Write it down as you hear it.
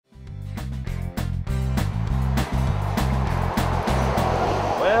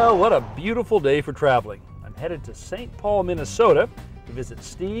Well, what a beautiful day for traveling. I'm headed to St. Paul, Minnesota to visit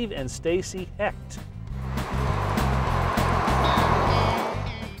Steve and Stacy Hecht.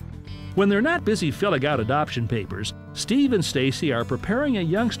 When they're not busy filling out adoption papers, Steve and Stacy are preparing a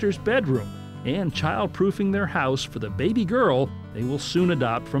youngster's bedroom and child-proofing their house for the baby girl they will soon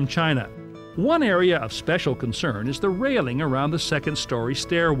adopt from China. One area of special concern is the railing around the second-story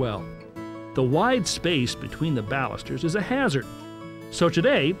stairwell. The wide space between the balusters is a hazard. So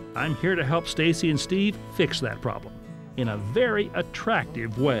today, I'm here to help Stacy and Steve fix that problem in a very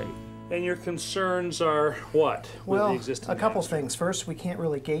attractive way. And your concerns are what? Well, a couple things. First, we can't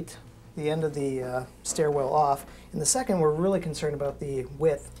really gate the end of the stairwell off. And the second, we're really concerned about the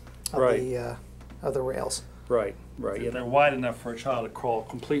width of the rails. Right. Yeah, they're wide enough for a child to crawl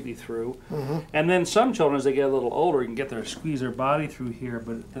completely through. And then some children, as they get a little older, can squeeze their body through here,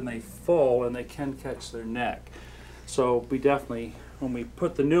 but then they fall and they can catch their neck. So we definitely, when we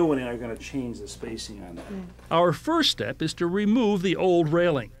put the new one in, are going to change the spacing on that. Our first step is to remove the old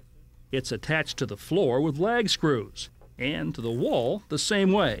railing. It's attached to the floor with lag screws, and to the wall the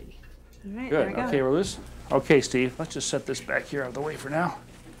same way. All right, Good. there we go. Okay, we're loose. Okay, Steve, let's just set this back here out of the way for now.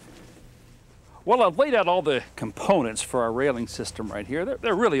 Well, I've laid out all the components for our railing system right here.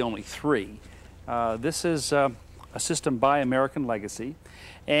 There are really only three. This is a system by American Legacy,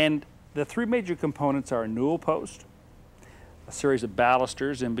 and the three major components are a newel post, a series of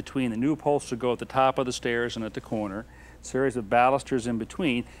balusters in between. The newel posts will go at the top of the stairs and at the corner, a series of balusters in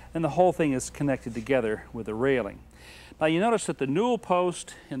between, and the whole thing is connected together with a railing. Now you notice that the newel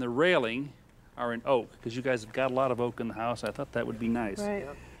post and the railing are in oak, because you guys have got a lot of oak in the house. I thought that would be nice. Right.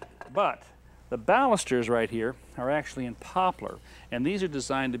 But the balusters right here are actually in poplar, and these are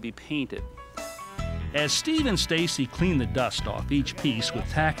designed to be painted. As Steve and Stacy clean the dust off each piece with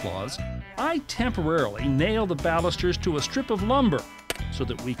tack cloths, I temporarily nail the balusters to a strip of lumber so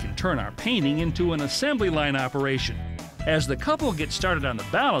that we can turn our painting into an assembly line operation. As the couple gets started on the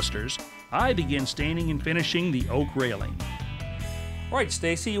balusters, I begin staining and finishing the oak railing. All right,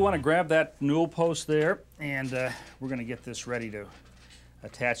 Stacy, you want to grab that newel post there, and we're going to get this ready to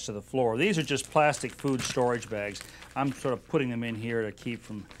attach to the floor. These are just plastic food storage bags. I'm sort of putting them in here to keep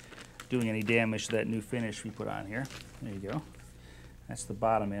from doing any damage to that new finish we put on here. There you go. That's the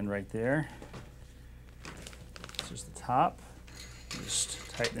bottom end right there. This is the top. Just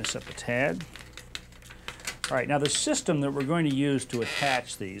tighten this up a tad. All right, now the system that we're going to use to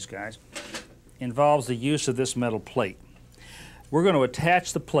attach these guys involves the use of this metal plate. We're going to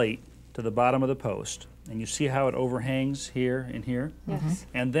attach the plate to the bottom of the post, and you see how it overhangs here and here? Yes.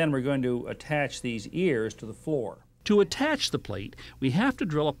 And then we're going to attach these ears to the floor. To attach the plate, we have to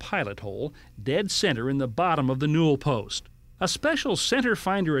drill a pilot hole dead center in the bottom of the newel post. A special center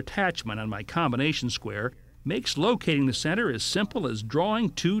finder attachment on my combination square makes locating the center as simple as drawing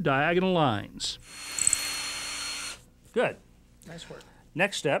two diagonal lines. Good. Nice work.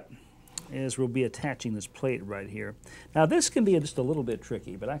 Next step is we'll be attaching this plate right here. Now this can be just a little bit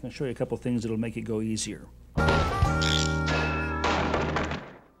tricky, but I can show you a couple things that'll make it go easier.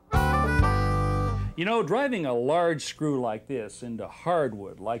 You know, driving a large screw like this into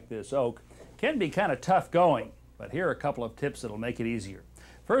hardwood like this oak can be kind of tough going, but here are a couple of tips that'll make it easier.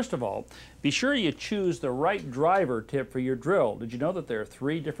 First of all, be sure you choose the right driver tip for your drill. Did you know that there are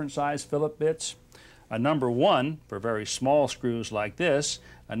 3 different size Phillips bits? A number 1 for very small screws like this,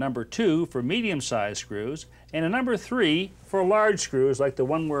 a number 2 for medium-sized screws, and a number 3 for large screws like the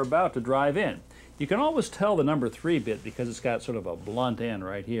one we're about to drive in. You can always tell the number 3 bit because it's got sort of a blunt end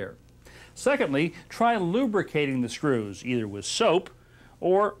right here. Secondly, try lubricating the screws either with soap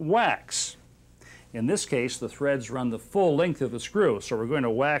or wax. In this case, the threads run the full length of the screw, so we're going to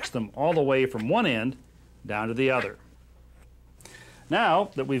wax them all the way from one end down to the other.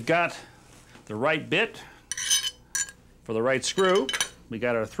 Now that we've got the right bit for the right screw, we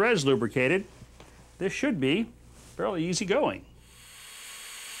got our threads lubricated, this should be fairly easy going.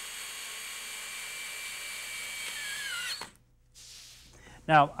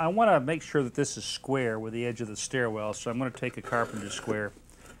 Now, I want to make sure that this is square with the edge of the stairwell, so I'm going to take a carpenter's square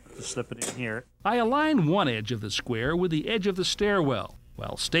to slip it in here. I align one edge of the square with the edge of the stairwell,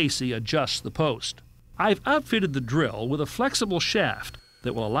 while Stacy adjusts the post. I've outfitted the drill with a flexible shaft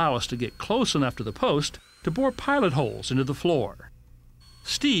that will allow us to get close enough to the post to bore pilot holes into the floor.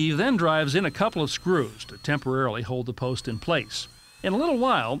 Steve then drives in a couple of screws to temporarily hold the post in place. In a little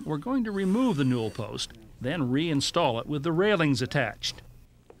while, we're going to remove the newel post, then reinstall it with the railings attached.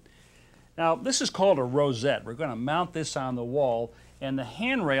 Now, this is called a rosette. We're going to mount this on the wall, and the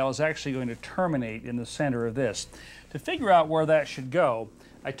handrail is actually going to terminate in the center of this. To figure out where that should go,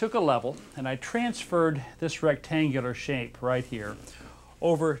 I took a level and I transferred this rectangular shape right here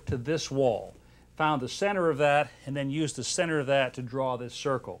over to this wall. Found the center of that and then used the center of that to draw this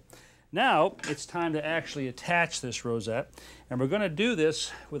circle. Now it's time to actually attach this rosette, and we're going to do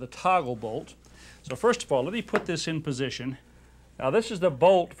this with a toggle bolt. So first of all, let me put this in position. Now this is the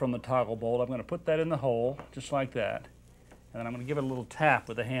bolt from the toggle bolt. I'm going to put that in the hole just like that, and then I'm going to give it a little tap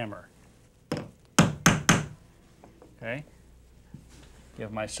with a hammer. Okay,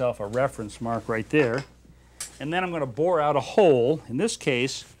 give myself a reference mark right there, and then I'm going to bore out a hole, in this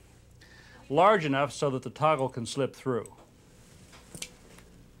case large enough so that the toggle can slip through.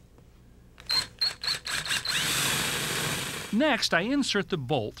 Next, I insert the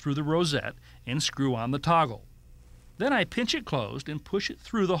bolt through the rosette and screw on the toggle. Then I pinch it closed and push it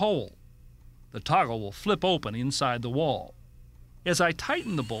through the hole. The toggle will flip open inside the wall. As I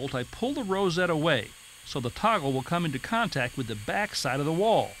tighten the bolt, I pull the rosette away so the toggle will come into contact with the back side of the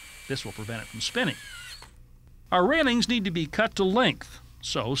wall. This will prevent it from spinning. Our railings need to be cut to length,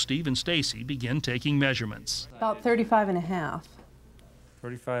 so Steve and Stacy begin taking measurements. About 35.5.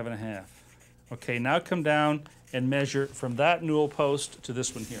 35.5. Okay, now come down and measure from that newel post to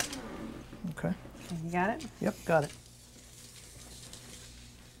this one here. Okay. You got it? Yep, got it.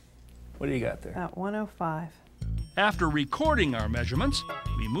 What do you got there? About 105. After recording our measurements,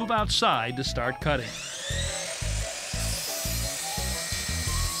 we move outside to start cutting.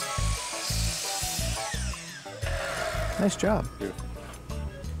 Nice job. Beautiful.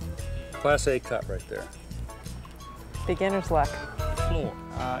 Class A cut right there. Beginner's luck. Floor.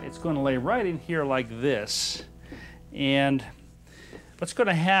 It's going to lay right in here like this, and what's going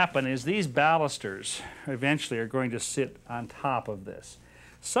to happen is these balusters eventually are going to sit on top of this.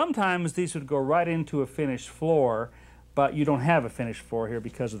 Sometimes these would go right into a finished floor, but you don't have a finished floor here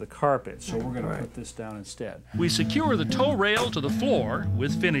because of the carpet, so we're going to put this down instead. We secure the toe rail to the floor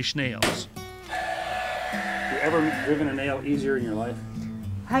with finish nails. You ever driven a nail easier in your life?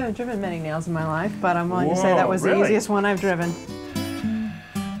 I haven't driven many nails in my life, but I'm willing to say Whoa, that was really? the easiest one I've driven.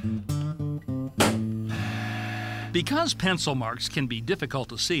 Because pencil marks can be difficult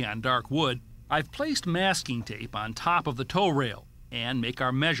to see on dark wood, I've placed masking tape on top of the toe rail and make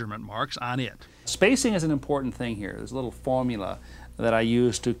our measurement marks on it. Spacing is an important thing here. There's a little formula that I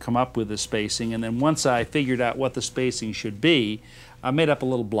used to come up with the spacing, and then once I figured out what the spacing should be, I made up a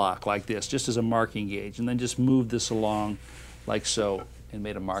little block like this, just as a marking gauge, and then just moved this along like so and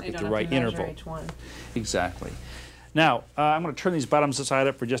made a mark at the right interval. Each one. Exactly. Now, I'm going to turn these bottoms aside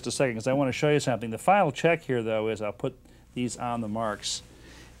up for just a second because I want to show you something. The final check here, though, is I'll put these on the marks,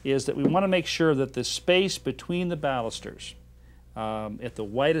 is that we want to make sure that the space between the balusters at the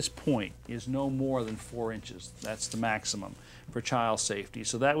widest point is no more than 4 inches. That's the maximum for child safety.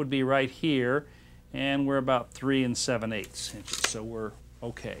 So that would be right here, and we're about 3 7/8 inches, so we're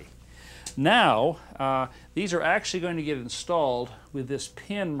okay. Now, these are actually going to get installed with this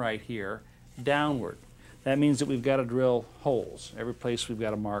pin right here downward. That means that we've got to drill holes. Every place we've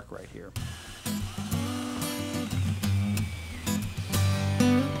got a mark right here.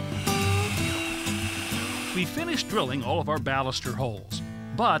 We finished drilling all of our baluster holes,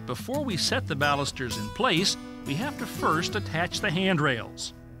 but before we set the balusters in place, we have to first attach the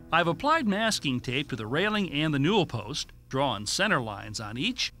handrails. I've applied masking tape to the railing and the newel post, drawn center lines on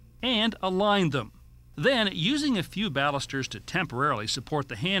each, and aligned them. Then, using a few balusters to temporarily support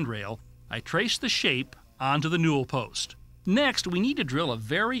the handrail, I traced the shape onto the newel post. Next, we need to drill a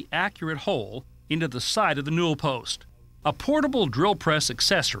very accurate hole into the side of the newel post. A portable drill press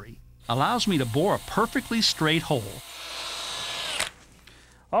accessory allows me to bore a perfectly straight hole.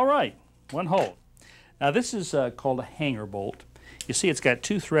 All right, one hole. Now this is called a hanger bolt. You see it's got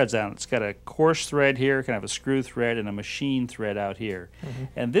 2 threads on it. It's got a coarse thread here, kind of a screw thread, and a machine thread out here.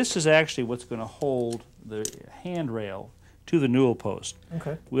 And this is actually what's going to hold the handrail to the newel post.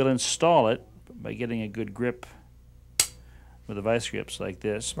 Okay. We'll install it by getting a good grip with the vice grips like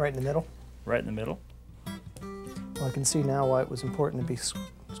this. Right in the middle? Right in the middle. Well, I can see now why it was important to be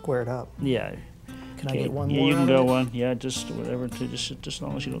squared up. Yeah. Can I get one yeah, more? you can out go of it? one. Yeah, just whatever. Just as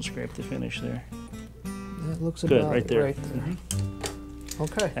long as you don't scrape the finish there. It looks Good, about right there. Right there.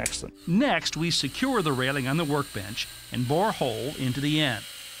 Okay. Excellent. Next, we secure the railing on the workbench and bore a hole into the end.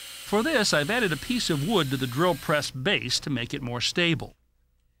 For this, I've added a piece of wood to the drill press base to make it more stable.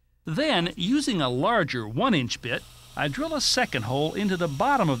 Then, using a larger 1-inch bit, I drill a second hole into the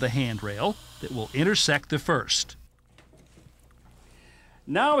bottom of the handrail that will intersect the first.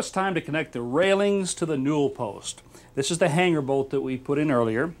 Now it's time to connect the railings to the newel post. This is the hanger bolt that we put in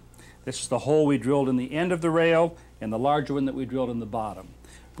earlier. This is the hole we drilled in the end of the rail and the larger one that we drilled in the bottom.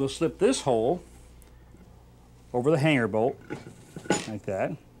 We'll slip this hole over the hanger bolt like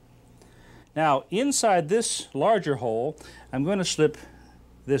that. Now inside this larger hole I'm going to slip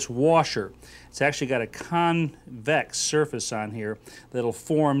this washer. It's actually got a convex surface on here that'll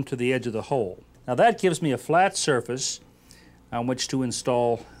form to the edge of the hole. Now that gives me a flat surface on which to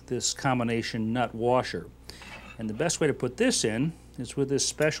install this combination nut washer. And the best way to put this in is with this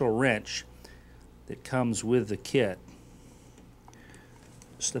special wrench that comes with the kit.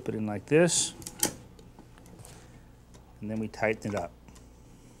 Slip it in like this, and then we tighten it up.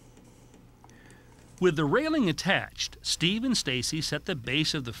 With the railing attached, Steve and Stacy set the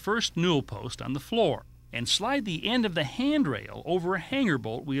base of the first newel post on the floor and slide the end of the handrail over a hanger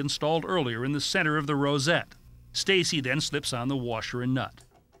bolt we installed earlier in the center of the rosette. Stacy then slips on the washer and nut.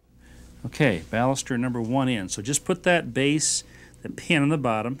 Okay, baluster number 1 in. So just put that base, the pin on the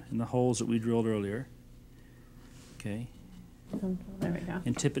bottom, in the holes that we drilled earlier. Okay. There we go.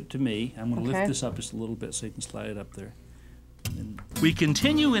 And tip it to me. I'm going to Okay. lift this up just a little bit so you can slide it up there. We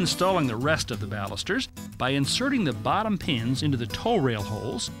continue installing the rest of the balusters by inserting the bottom pins into the toe rail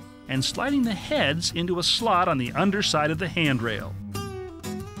holes and sliding the heads into a slot on the underside of the handrail.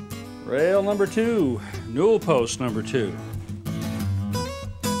 Rail number 2, newel post number 2.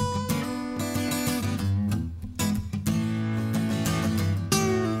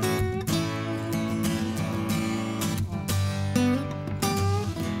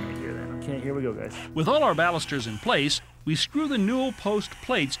 Okay, here we go, guys. With all our balusters in place, we screw the newel post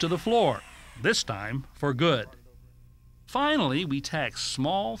plates to the floor, this time for good. Finally, we tack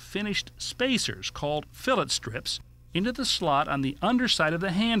small finished spacers called fillet strips into the slot on the underside of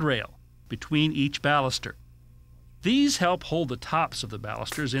the handrail between each baluster. These help hold the tops of the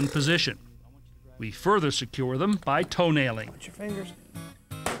balusters in position. We further secure them by toe nailing. Put your fingers.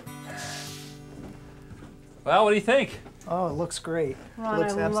 Well, what do you think? Oh, it looks great. Ron, it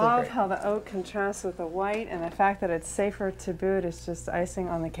looks I absolutely love great. how the oak contrasts with the white, and the fact that it's safer to boot is just icing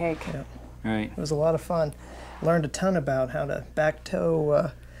on the cake. Yeah. All right. It was a lot of fun. Learned a ton about how to back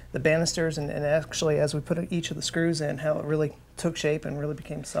toe the banisters, and actually, as we put each of the screws in, how it really took shape and really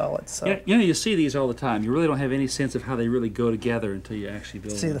became solid. So You know, you see these all the time. You really don't have any sense of how they really go together until you actually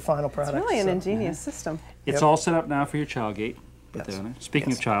build see them. the final It's product. really an so. ingenious system. It's Yep. all set up now for your child gate. Put Yes. that on there. Speaking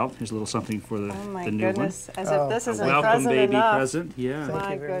Yes. of child, here's a little something for the, Oh my the new one. goodness, as Oh, if this a isn't Welcome present baby enough. present. Yeah. Thank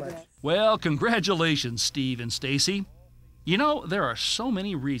My you very goodness. much. Well, congratulations, Steve and Stacy. You know, there are so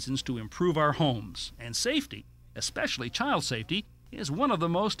many reasons to improve our homes, and safety, especially child safety, is one of the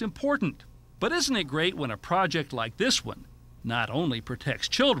most important. But isn't it great when a project like this one not only protects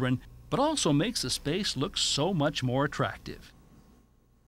children, but also makes the space look so much more attractive?